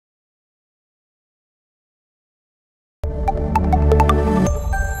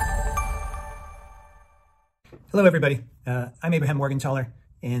Hello, everybody. I'm Abraham Morgentaler,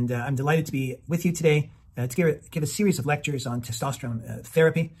 and I'm delighted to be with you today to give a series of lectures on testosterone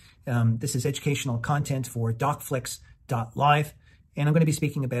therapy. This is educational content for docflix.live, and I'm going to be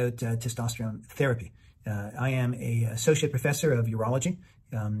speaking about testosterone therapy. I am an associate professor of urology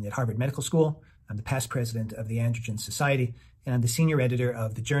at Harvard Medical School. I'm the past president of the Androgen Society, and I'm the senior editor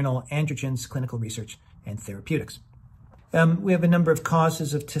of the journal Androgens, Clinical Research and Therapeutics. We have a number of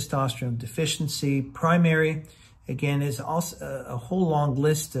causes of testosterone deficiency. Primary, again, is also a whole long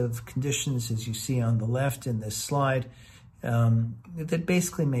list of conditions, as you see on the left in this slide, that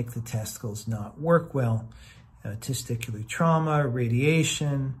basically make the testicles not work well. Testicular trauma,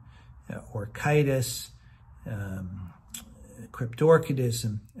 radiation, orchitis,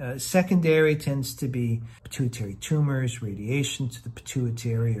 cryptorchidism. Secondary tends to be pituitary tumors, radiation to the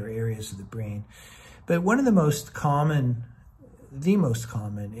pituitary or areas of the brain. But one of the most common,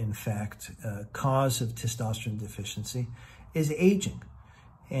 in fact, cause of testosterone deficiency is aging.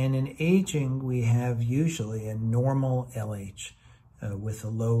 And in aging, we have usually a normal LH with a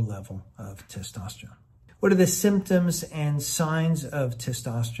low level of testosterone. What are the symptoms and signs of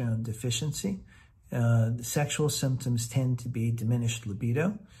testosterone deficiency? The sexual symptoms tend to be diminished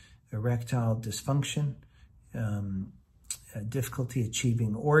libido, erectile dysfunction, difficulty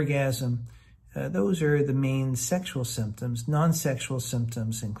achieving orgasm. Those are the main sexual symptoms. Non-sexual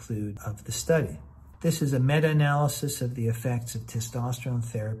symptoms include of the study. This is a meta-analysis of the effects of testosterone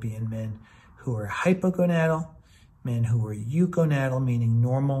therapy in men who are hypogonadal, men who are eugonadal, meaning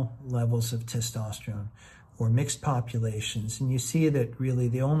normal levels of testosterone, or mixed populations. And you see that really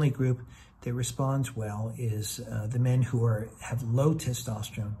the only group that responds well is the men who have low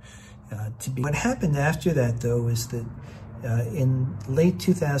testosterone. What happened after that, though, is that in late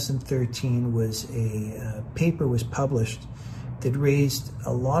 2013 a paper was published that raised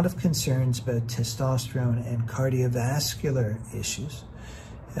a lot of concerns about testosterone and cardiovascular issues.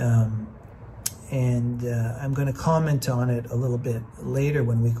 I'm going to comment on it a little bit later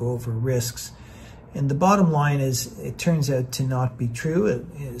when we go over risks. And the bottom line is it turns out to not be true.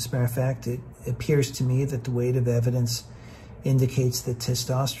 As a matter of fact, it appears to me that the weight of evidence indicates that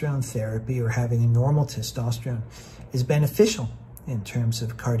testosterone therapy, or having a normal testosterone, is beneficial in terms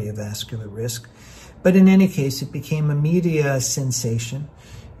of cardiovascular risk. But in any case, it became a media sensation,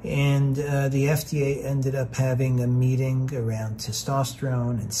 and the FDA ended up having a meeting around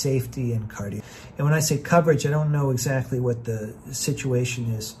testosterone and safety and cardio. And when I say coverage, I don't know exactly what the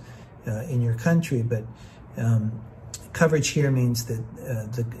situation is in your country, but coverage here means that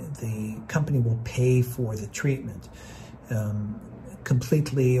the company will pay for the treatment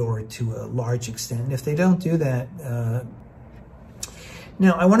completely or to a large extent. And if they don't do that,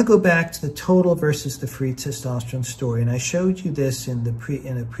 now I want to go back to the total versus the free testosterone story, and I showed you this in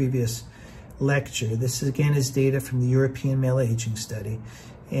a previous lecture. This again is data from the European Male Aging Study,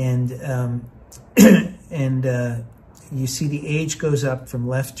 and you see the age goes up from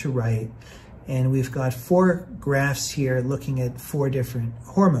left to right, and we've got 4 graphs here looking at 4 different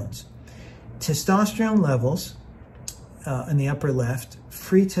hormones. Testosterone levels in the upper left,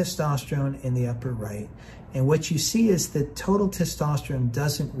 free testosterone in the upper right. And what you see is that total testosterone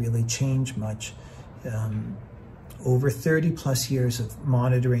doesn't really change much over 30 plus years of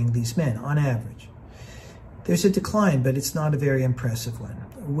monitoring these men on average. There's a decline, but it's not a very impressive one.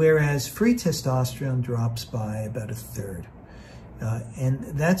 Whereas free testosterone drops by about 1/3.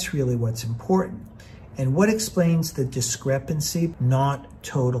 And that's really what's important. And what explains the discrepancy? Not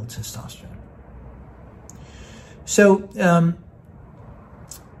total testosterone. So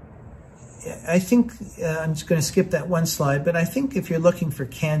I think I'm just going to skip that one slide, but I think if you're looking for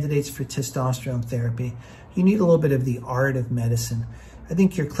candidates for testosterone therapy, you need a little bit of the art of medicine. I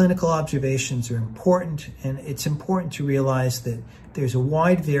think your clinical observations are important, and it's important to realize that there's a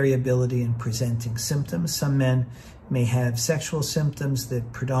wide variability in presenting symptoms. Some men may have sexual symptoms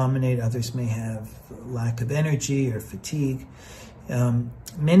that predominate, others may have lack of energy or fatigue.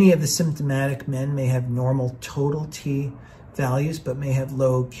 Many of the symptomatic men may have normal total T values, but may have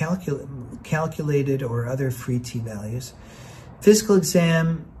low calculated or other free T values. Physical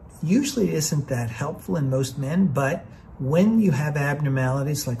exam usually isn't that helpful in most men, but when you have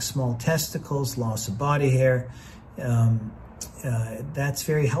abnormalities like small testicles, loss of body hair, that's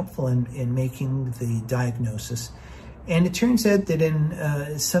very helpful in making the diagnosis. And it turns out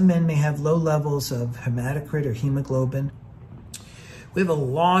that some men may have low levels of hematocrit or hemoglobin. We have a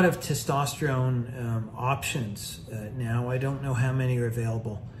lot of testosterone options now. I don't know how many are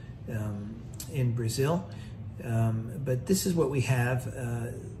available in Brazil, but this is what we have.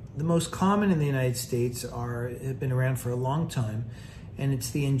 The most common in the United States have been around for a long time, and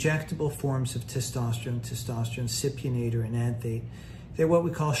it's the injectable forms of testosterone, cypionate and anthate. They're what we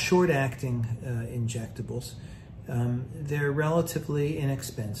call short-acting injectables. They're relatively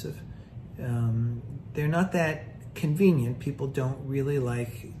inexpensive. They're not that convenient. People don't really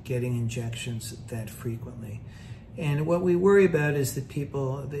like getting injections that frequently. And what we worry about is that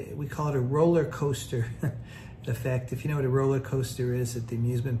we call it a roller coaster effect. If you know what a roller coaster is at the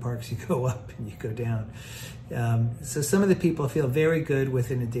amusement parks, you go up and you go down. So some of the people feel very good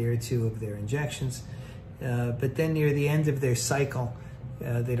within a day or two of their injections, but then near the end of their cycle,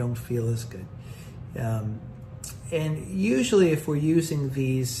 they don't feel as good. And usually if we're using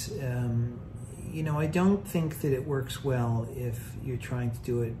these, I don't think that it works well if you're trying to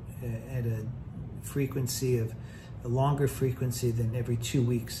do it at a longer frequency than every 2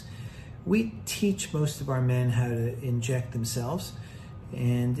 weeks. We teach most of our men how to inject themselves,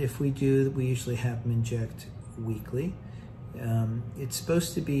 and if we do, we usually have them inject weekly. It's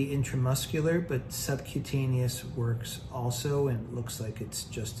supposed to be intramuscular, but subcutaneous works also, and it looks like it's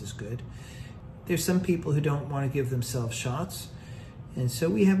just as good. There's some people who don't want to give themselves shots, and so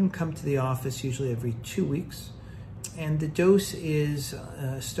we have them come to the office usually every 2 weeks. And the dose is,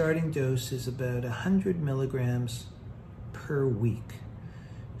 starting dose is about 100 milligrams per week.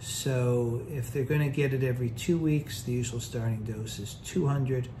 So if they're going to get it every 2 weeks, the usual starting dose is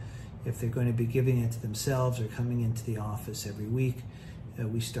 200. If they're going to be giving it to themselves or coming into the office every week,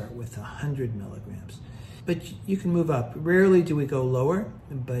 we start with 100 milligrams. But you can move up. Rarely do we go lower,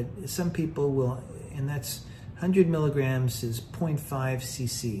 but some people will, and that's 100 milligrams is 0.5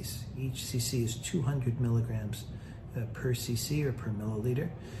 cc's. Each cc is 200 milligrams per cc or per milliliter.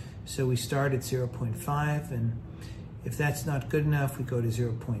 So we start at 0.5, and if that's not good enough, we go to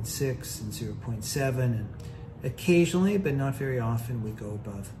 0.6 and 0.7, and occasionally, but not very often, we go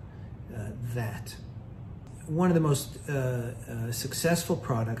above that. One of the most successful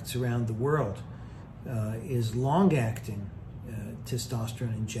products around the world is long-acting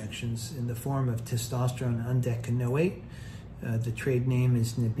testosterone injections in the form of testosterone undecanoate. The trade name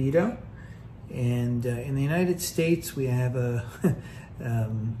is Libido. And in the United States, we have a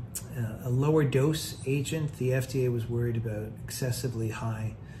lower dose agent. The FDA was worried about excessively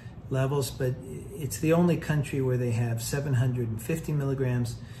high levels, but it's the only country where they have 750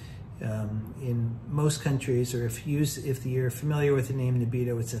 milligrams. In most countries, or if you're familiar with the name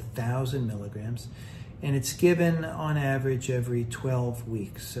Libido, it's 1,000 milligrams. And it's given on average every 12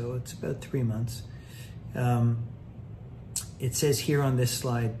 weeks, so it's about 3 months. It says here on this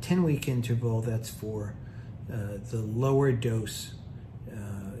slide, 10-week interval, that's for the lower dose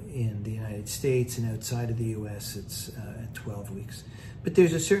in the United States, and outside of the US, it's at 12 weeks. But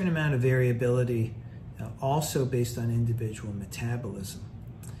there's a certain amount of variability also based on individual metabolism.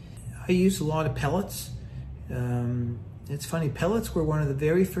 I use a lot of pellets. It's funny, pellets were one of the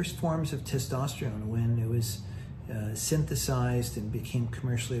very first forms of testosterone when it was synthesized and became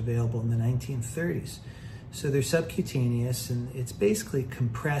commercially available in the 1930s. So they're subcutaneous, and it's basically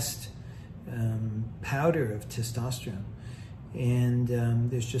compressed powder of testosterone. And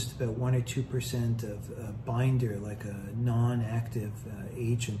there's just about 1 or 2% of binder, like a non-active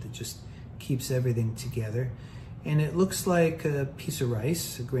agent that just keeps everything together. And it looks like a piece of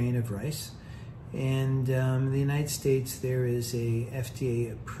rice, a grain of rice. And in the United States, there is a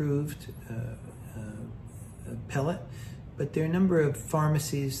FDA-approved pellet, but there are a number of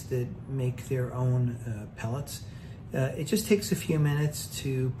pharmacies that make their own pellets. It just takes a few minutes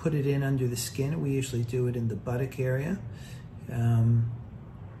to put it in under the skin. We usually do it in the buttock area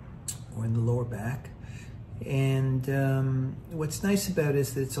or in the lower back. And what's nice about it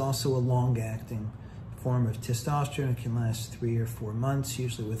is that it's also a long-acting form of testosterone. It can last 3 or 4 months,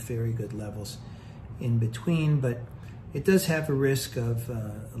 usually with very good levels in between, but it does have a risk of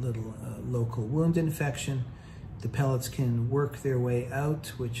a little local wound infection. The pellets can work their way out,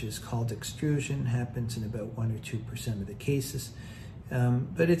 which is called extrusion. Happens in about 1 or 2% of the cases.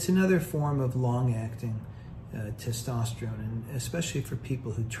 But it's another form of long-acting testosterone, and especially for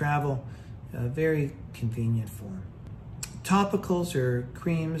people who travel, a very convenient form. Topicals or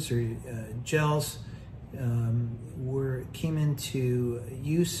creams or gels came into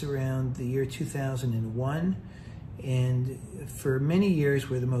use around the year 2001, and for many years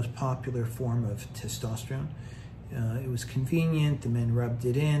were the most popular form of testosterone. It was convenient. The men rubbed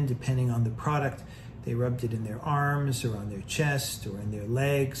it in. Depending on the product, they rubbed it in their arms or on their chest or in their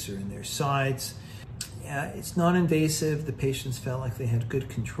legs or in their sides. It's non-invasive. The patients felt like they had good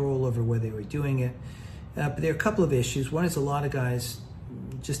control over where they were doing it. But there are a couple of issues. One is a lot of guys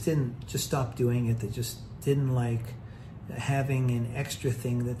just stopped doing it. They just didn't like having an extra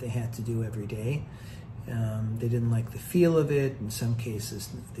thing that they had to do every day. They didn't like the feel of it. In some cases,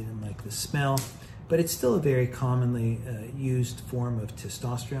 they didn't like the smell. But it's still a very commonly used form of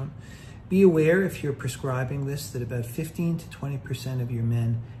testosterone. Be aware, if you're prescribing this, that about 15 to 20% of your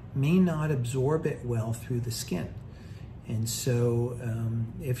men may not absorb it well through the skin. And so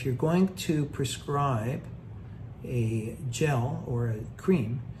if you're going to prescribe a gel or a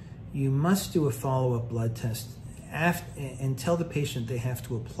cream, you must do a follow-up blood test and tell the patient they have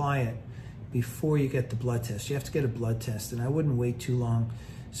to apply it before you get the blood test. You have to get a blood test, and I wouldn't wait too long,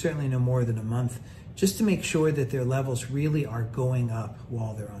 certainly no more than a month, just to make sure that their levels really are going up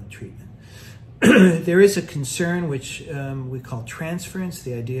while they're on treatment. There is a concern which we call transference,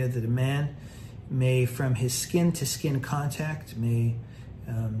 the idea that a man may, from his skin-to-skin contact, may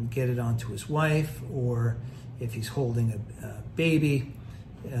get it onto his wife, or if he's holding a baby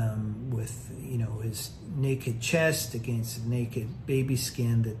with, his naked chest against naked baby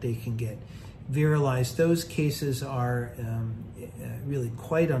skin, that they can get virilized. Those cases are really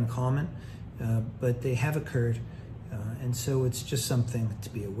quite uncommon, but they have occurred, and so it's just something to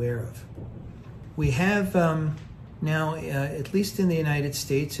be aware of. We have now, at least in the United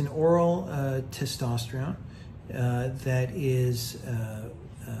States, an oral testosterone that is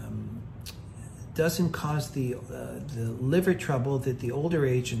doesn't cause the liver trouble that the older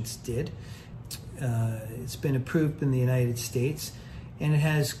agents did. It's been approved in the United States, and it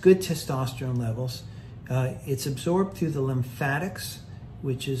has good testosterone levels. It's absorbed through the lymphatics,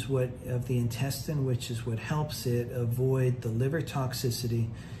 which is of the intestine, which is what helps it avoid the liver toxicity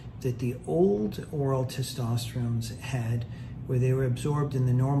that the old oral testosterones had, where they were absorbed in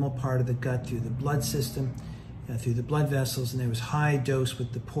the normal part of the gut through the blood system, through the blood vessels, and there was high dose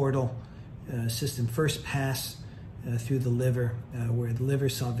with the portal system, first pass through the liver, where the liver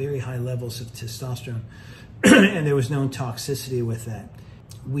saw very high levels of testosterone, and there was no toxicity with that.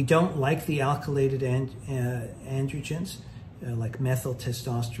 We don't like the alkylated androgens, like methyl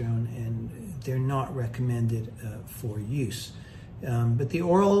testosterone, and they're not recommended for use. But the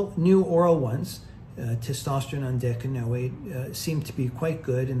new oral ones, testosterone undecanoate, seem to be quite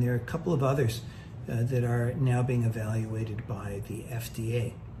good, and there are a couple of others that are now being evaluated by the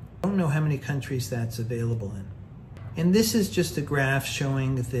FDA. I don't know how many countries that's available in. And this is just a graph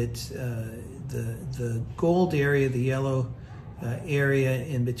showing that the gold area, the yellow area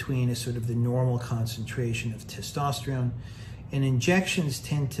in between, is sort of the normal concentration of testosterone. And injections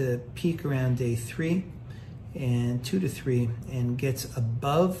tend to peak around day 3 and 2 to 3 and gets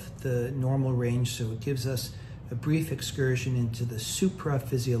above the normal range, so it gives us a brief excursion into the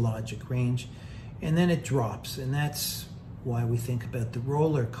supraphysiologic range, and then it drops, and that's why we think about the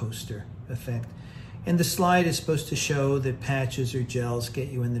roller coaster effect. And the slide is supposed to show that patches or gels get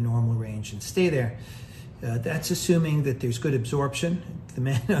you in the normal range and stay there. That's assuming that there's good absorption. The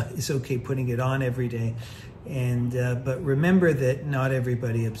man is okay putting it on every day, but remember that not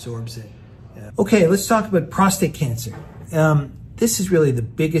everybody absorbs it. Okay, let's talk about prostate cancer. This is really the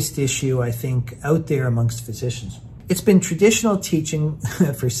biggest issue, I think, out there amongst physicians. It's been traditional teaching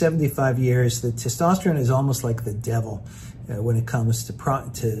for 75 years that testosterone is almost like the devil when it comes to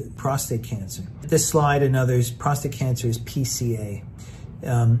prostate cancer. This slide and others, prostate cancer is PCA.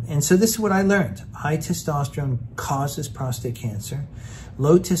 And so this is what I learned. High testosterone causes prostate cancer.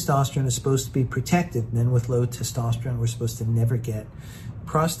 Low testosterone is supposed to be protective. Men with low testosterone were supposed to never get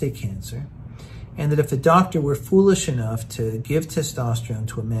prostate cancer. And that if a doctor were foolish enough to give testosterone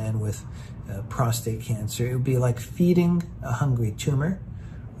to a man with prostate cancer, it would be like feeding a hungry tumor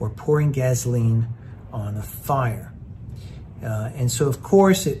or pouring gasoline on a fire. And so, of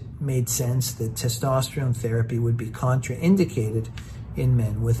course, it made sense that testosterone therapy would be contraindicated in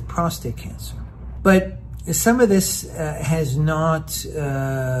men with prostate cancer. But some of this is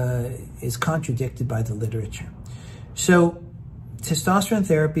contradicted by the literature. So testosterone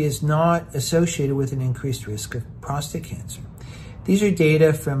therapy is not associated with an increased risk of prostate cancer. These are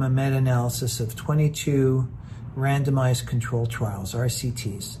data from a meta-analysis of 22 randomized controlled trials,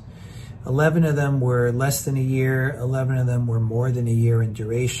 RCTs. 11 of them were less than a year, 11 of them were more than a year in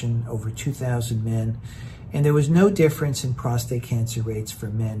duration, over 2,000 men. And there was no difference in prostate cancer rates for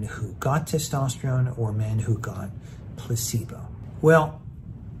men who got testosterone or men who got placebo. Well,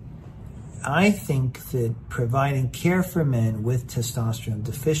 I think that providing care for men with testosterone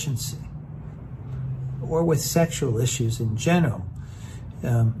deficiency or with sexual issues in general,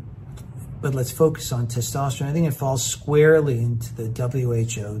 but let's focus on testosterone, I think it falls squarely into the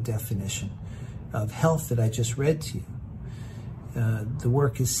WHO definition of health that I just read to you. The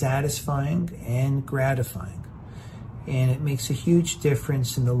work is satisfying and gratifying, and it makes a huge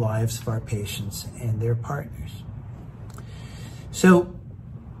difference in the lives of our patients and their partners. So,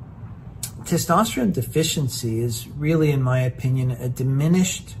 Testosterone deficiency is really, in my opinion, a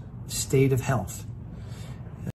diminished state of health.